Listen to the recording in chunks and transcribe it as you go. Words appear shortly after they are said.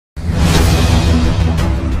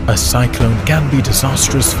A cyclone can be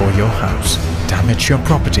disastrous for your house, damage your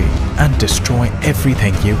property and destroy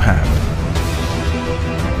everything you have.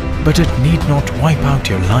 But it need not wipe out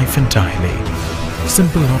your life entirely.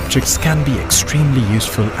 Simple objects can be extremely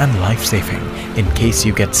useful and life-saving in case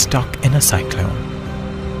you get stuck in a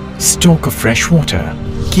cyclone. Stock of fresh water.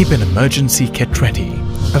 Keep an emergency kit ready.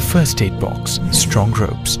 A first aid box, strong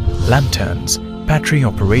ropes, lanterns,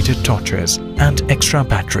 battery-operated torches and extra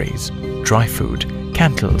batteries, dry food,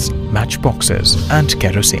 candles, matchboxes and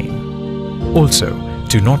kerosene. Also,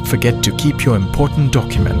 do not forget to keep your important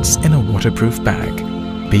documents in a waterproof bag.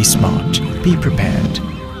 Be smart, be prepared.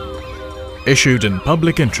 Issued in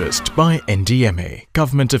public interest by NDMA,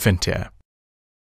 Government of India.